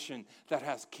commission that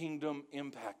has kingdom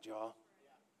impact, y'all.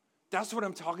 That's what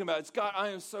I'm talking about. It's God,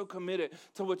 I am so committed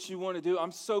to what you want to do.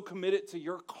 I'm so committed to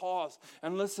your cause.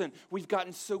 And listen, we've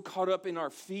gotten so caught up in our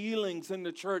feelings in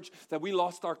the church that we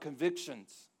lost our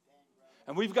convictions.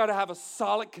 And we've got to have a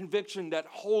solid conviction that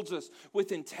holds us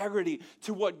with integrity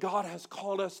to what God has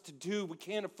called us to do. We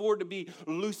can't afford to be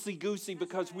loosey-goosey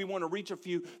because we want to reach a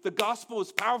few. The gospel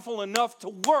is powerful enough to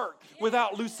work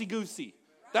without loosey-goosey.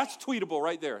 That's tweetable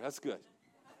right there. That's good.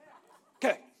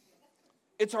 Okay.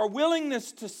 It's our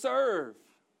willingness to serve.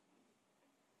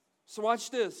 So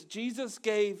watch this. Jesus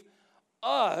gave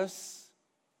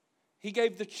he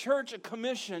gave the church a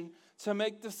commission to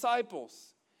make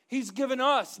disciples. He's given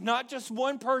us, not just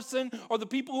one person or the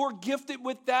people who are gifted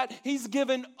with that. He's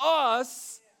given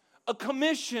us a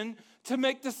commission to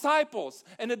make disciples.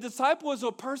 And a disciple is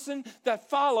a person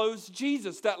that follows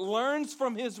Jesus, that learns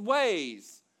from his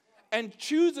ways and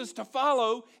chooses to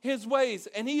follow his ways.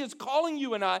 And he is calling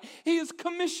you and I, he is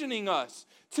commissioning us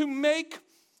to make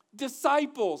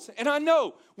disciples. And I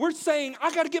know we're saying,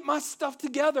 I got to get my stuff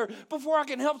together before I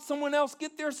can help someone else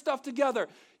get their stuff together.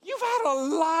 You've had a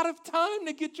lot of time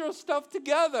to get your stuff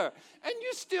together, and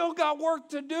you still got work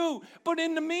to do. But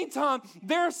in the meantime,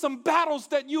 there are some battles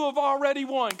that you have already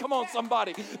won. Come on,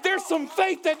 somebody. There's some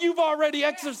faith that you've already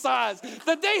exercised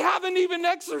that they haven't even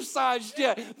exercised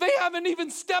yet. They haven't even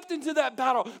stepped into that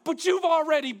battle, but you've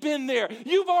already been there.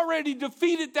 You've already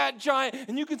defeated that giant,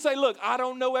 and you can say, look, I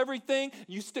don't know everything.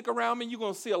 You stick around me, you're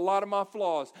going to see a lot of my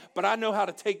flaws, but I know how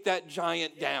to take that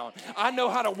giant down. I know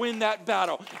how to win that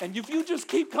battle. And if you just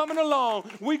keep coming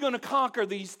along, we're going to conquer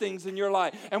these things in your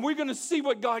life. And we're going to see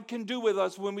what God can do with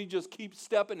us when we just keep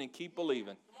stepping and keep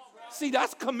believing. See,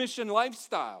 that's commission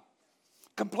lifestyle.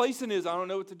 Complacent is, I don't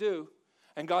know what to do.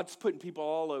 And God's putting people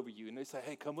all over you. And they say,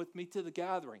 hey, come with me to the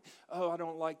gathering. Oh, I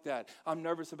don't like that. I'm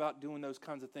nervous about doing those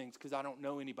kinds of things because I don't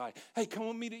know anybody. Hey, come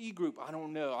with me to E-group. I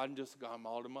don't know. I'm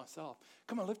all to myself.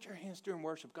 Come on, lift your hands during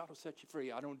worship. God will set you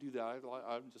free. I don't do that.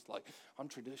 I'm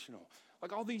traditional.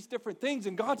 Like all these different things.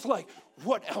 And God's like,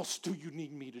 what else do you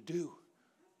need me to do?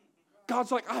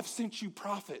 God's like, I've sent you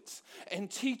prophets and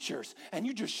teachers, and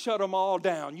you just shut them all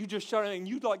down. You just shut them, and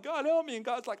you're like, God, help me. And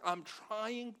God's like, I'm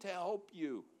trying to help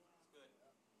you.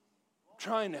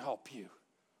 Trying to help you.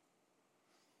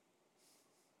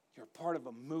 You're part of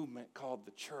a movement called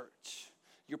the church.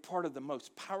 You're part of the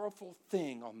most powerful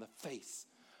thing on the face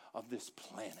of this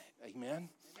planet. Amen?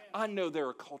 I know there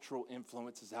are cultural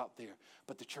influences out there,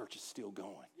 but the church is still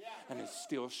going, and it's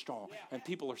still strong, and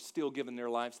people are still giving their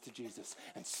lives to Jesus,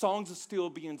 and songs are still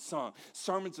being sung,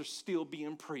 sermons are still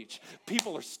being preached,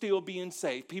 people are still being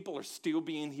saved, people are still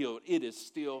being healed. It is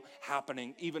still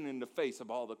happening, even in the face of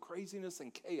all the craziness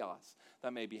and chaos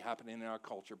that may be happening in our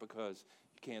culture, because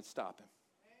you can't stop him.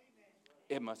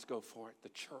 It must go for it. The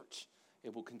church,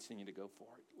 it will continue to go for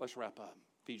it. Let's wrap up.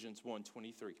 Ephesians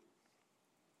 1:23.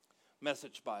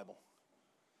 Message Bible.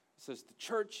 It says, the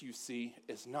church, you see,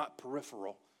 is not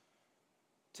peripheral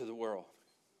to the world.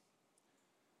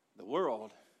 The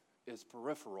world is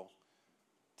peripheral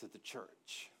to the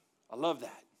church. I love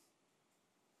that.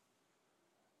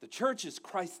 The church is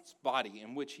Christ's body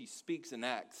in which he speaks and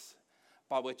acts,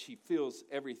 by which he fills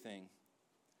everything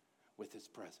with his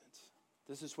presence.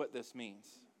 This is what this means.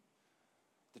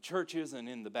 The church isn't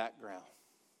in the background.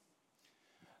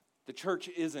 The church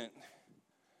isn't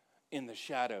in the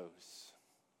shadows.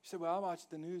 You say, well, I watch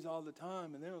the news all the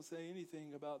time and they don't say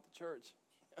anything about the church.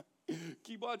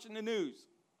 Keep watching the news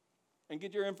and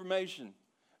get your information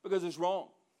because it's wrong.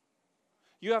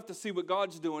 You have to see what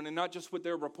God's doing and not just what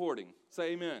they're reporting.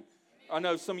 Say amen. I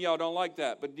know some of y'all don't like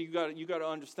that, but you got to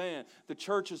understand the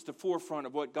church is the forefront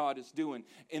of what God is doing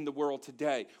in the world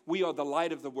today. We are the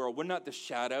light of the world. We're not the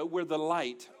shadow. We're the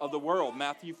light of the world.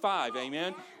 Matthew 5,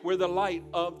 amen? We're the light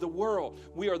of the world.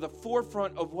 We are the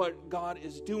forefront of what God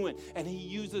is doing, and he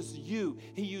uses you.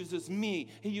 He uses me.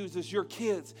 He uses your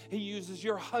kids. He uses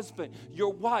your husband,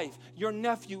 your wife, your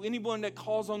nephew, anyone that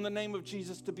calls on the name of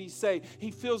Jesus to be saved.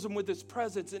 He fills them with his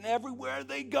presence, and everywhere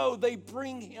they go, they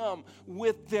bring him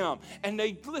with them. And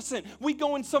they, listen, we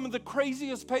go in some of the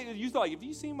craziest places. You like, if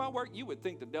you seen my work, you would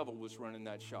think the devil was running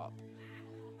that shop.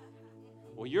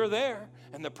 Well, you're there,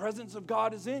 and the presence of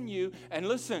God is in you. And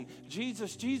listen,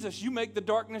 Jesus, you make the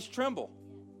darkness tremble.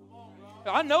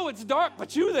 I know it's dark,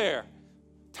 but you there.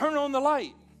 Turn on the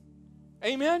light.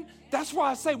 Amen? That's why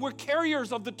I say we're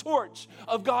carriers of the torch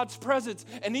of God's presence.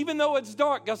 And even though it's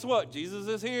dark, guess what? Jesus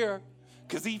is here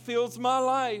because he fills my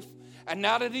life. And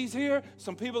now that he's here,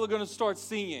 some people are going to start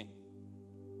singing.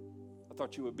 I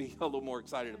thought you would be a little more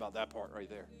excited about that part right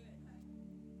there.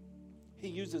 He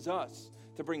uses us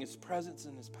to bring his presence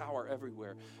and his power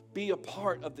everywhere. Be a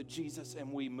part of the Jesus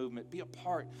and We movement. Be a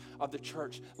part of the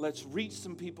church. Let's reach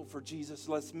some people for Jesus.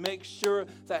 Let's make sure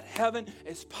that heaven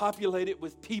is populated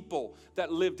with people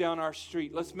that live down our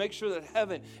street. Let's make sure that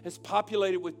heaven is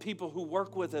populated with people who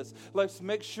work with us. Let's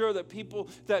make sure that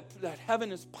that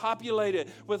heaven is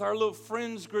populated with our little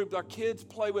friends group our kids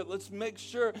play with. Let's make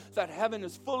sure that heaven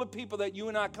is full of people that you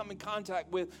and I come in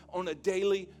contact with on a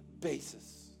daily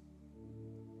basis.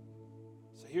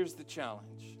 Here's the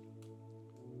challenge.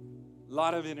 A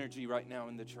lot of energy right now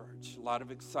in the church. A lot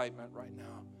of excitement right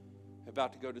now.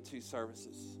 About to go to 2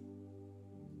 services.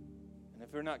 And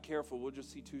if we're not careful, we'll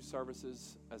just see 2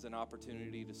 services as an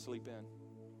opportunity to sleep in.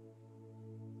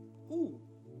 Ooh,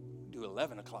 do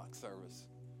 11 o'clock service.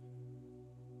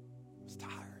 I was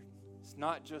tired. It's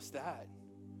not just that.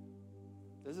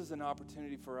 This is an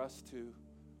opportunity for us to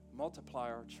multiply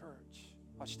our church.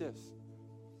 Watch this.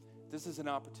 This is an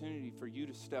opportunity for you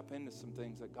to step into some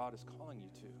things that God is calling you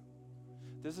to.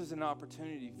 This is an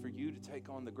opportunity for you to take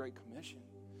on the Great Commission.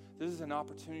 This is an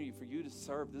opportunity for you to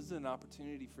serve. This is an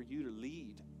opportunity for you to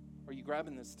lead. Are you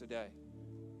grabbing this today?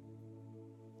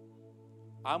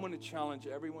 I'm going to challenge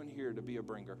everyone here to be a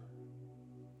bringer.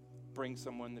 Bring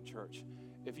someone to church.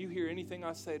 If you hear anything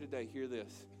I say today, hear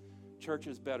this. Church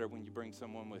is better when you bring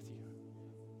someone with you.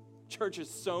 Church is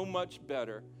so much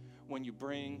better when you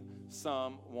bring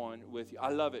someone with you. I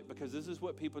love it because this is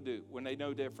what people do when they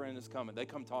know their friend is coming. They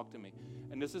come talk to me.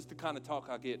 And this is the kind of talk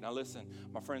I get. Now listen,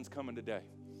 my friend's coming today.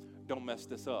 Don't mess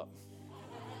this up.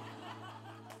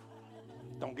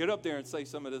 Don't get up there and say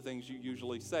some of the things you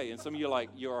usually say. And some of you are like,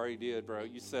 you already did, bro.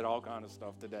 You said all kind of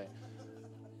stuff today.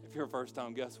 If you're a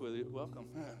first-time guest with it, welcome.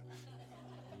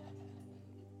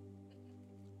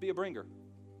 Be a bringer.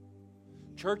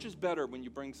 Church is better when you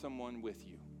bring someone with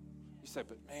you. You say,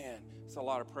 but man, it's a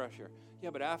lot of pressure.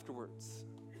 Yeah, but afterwards,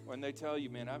 when they tell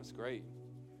you, man, that was great.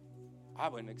 I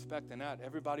wasn't expecting that.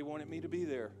 Everybody wanted me to be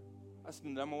there. That's the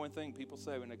number one thing people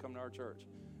say when they come to our church.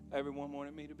 Everyone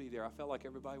wanted me to be there. I felt like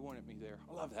everybody wanted me there.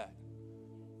 I love that.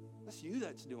 That's you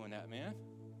that's doing that, man.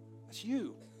 That's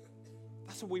you.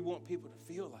 That's what we want people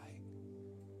to feel like.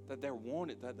 That they're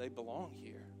wanted, that they belong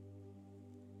here.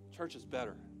 Church is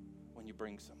better when you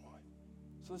bring someone.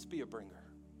 So let's be a bringer.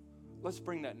 Let's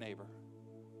bring that neighbor.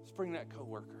 Let's bring that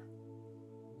coworker.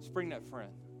 Let's bring that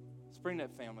friend. Let's bring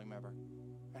that family member.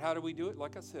 And how do we do it?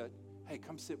 Like I said, hey,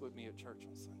 come sit with me at church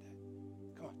on Sunday.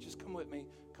 Come on, just come with me.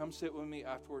 Come sit with me.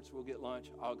 Afterwards, we'll get lunch.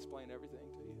 I'll explain everything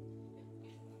to you.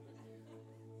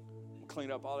 We'll clean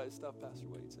up all that stuff Pastor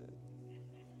Wade said.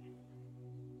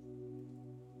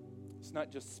 It's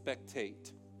not just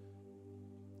spectate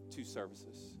 2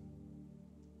 services.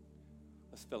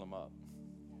 Let's fill them up.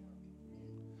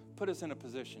 Put us in a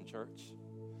position, church.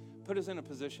 Put us in a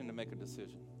position to make a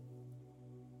decision.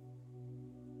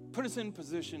 Put us in a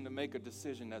position to make a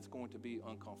decision that's going to be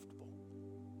uncomfortable.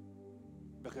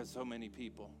 Because so many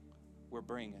people we're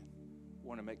bringing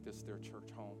want to make this their church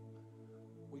home.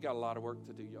 We got a lot of work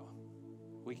to do, y'all.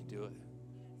 We can do it.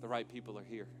 The right people are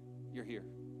here. You're here.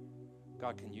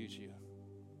 God can use you.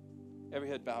 Every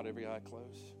head bowed, every eye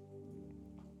closed.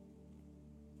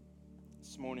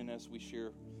 this morning as we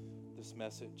share this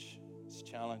message. It's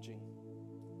challenging,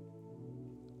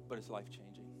 but it's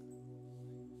life-changing.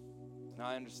 And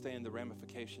I understand the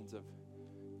ramifications of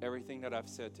everything that I've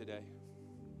said today.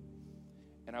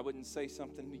 And I wouldn't say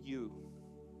something to you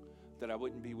that I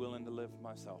wouldn't be willing to live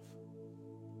myself.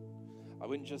 I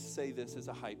wouldn't just say this as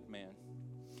a hype man,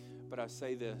 but I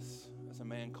say this as a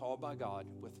man called by God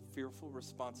with fearful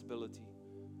responsibility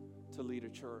to lead a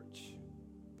church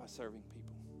by serving people.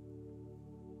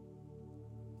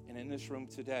 And in this room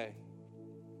today,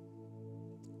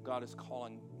 God is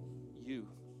calling you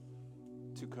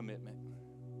to commitment.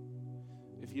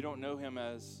 If you don't know Him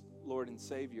as Lord and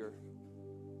Savior,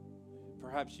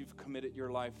 perhaps you've committed your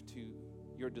life to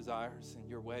your desires and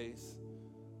your ways,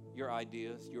 your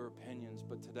ideas, your opinions.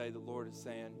 But today the Lord is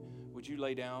saying, would you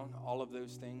lay down all of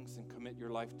those things and commit your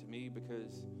life to me?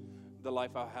 Because the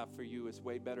life I have for you is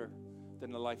way better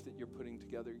than the life that you're putting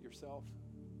together yourself.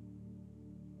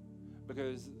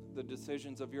 Because the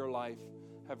decisions of your life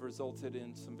have resulted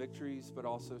in some victories, but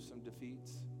also some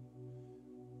defeats.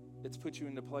 It's put you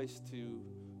in a place to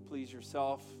please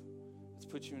yourself. It's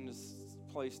put you in this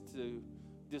place to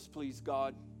displease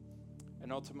God,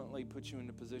 and ultimately put you in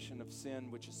a position of sin,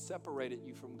 which has separated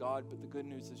you from God. But the good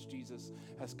news is Jesus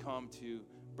has come to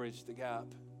bridge the gap.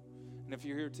 And if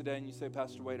you're here today and you say,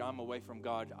 Pastor Wade, I'm away from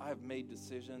God, I have made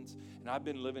decisions, and I've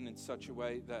been living in such a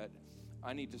way that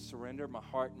I need to surrender my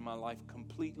heart and my life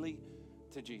completely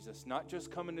to Jesus. Not just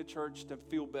coming to church to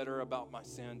feel better about my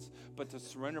sins, but to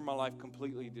surrender my life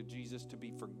completely to Jesus, to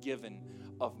be forgiven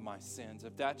of my sins.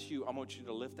 If that's you, I want you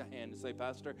to lift a hand and say,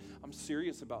 Pastor, I'm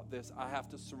serious about this. I have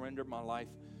to surrender my life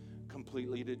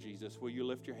completely to Jesus. Will you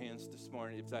lift your hands this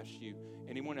morning if that's you?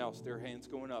 Anyone else, their hands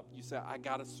going up. You say, I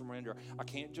got to surrender. I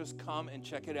can't just come and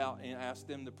check it out and ask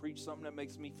them to preach something that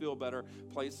makes me feel better,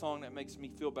 play a song that makes me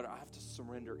feel better. I have to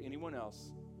surrender. Anyone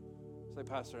else? Say,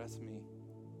 Pastor, that's me.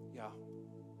 Yeah.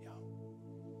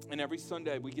 And every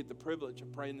Sunday we get the privilege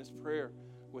of praying this prayer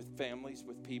with families,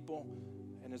 with people.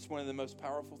 And it's one of the most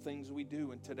powerful things we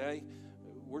do. And today,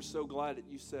 we're so glad that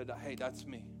you said, hey, that's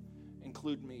me.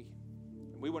 Include me.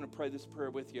 And we want to pray this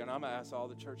prayer with you. And I'm going to ask all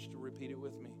the church to repeat it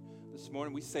with me. This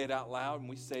morning, we say it out loud and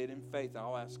we say it in faith. And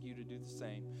I'll ask you to do the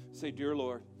same. Say, Dear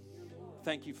Lord,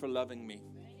 thank you for loving me.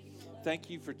 Thank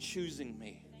you for choosing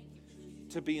me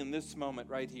to be in this moment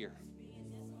right here.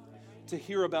 To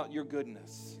hear about your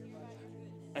goodness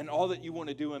and all that you want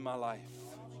to do in my life.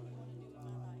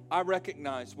 I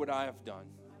recognize what I have done.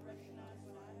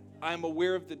 I am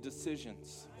aware of the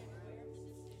decisions.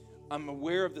 I'm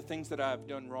aware of the things that I have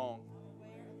done wrong.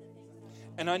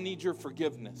 And I need your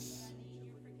forgiveness.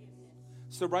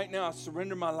 So right now, I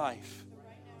surrender my life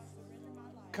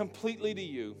completely to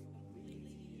you.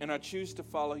 And I choose to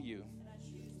follow you.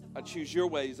 I choose your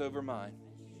ways over mine.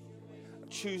 I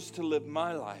choose to live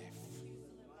my life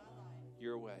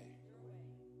your way.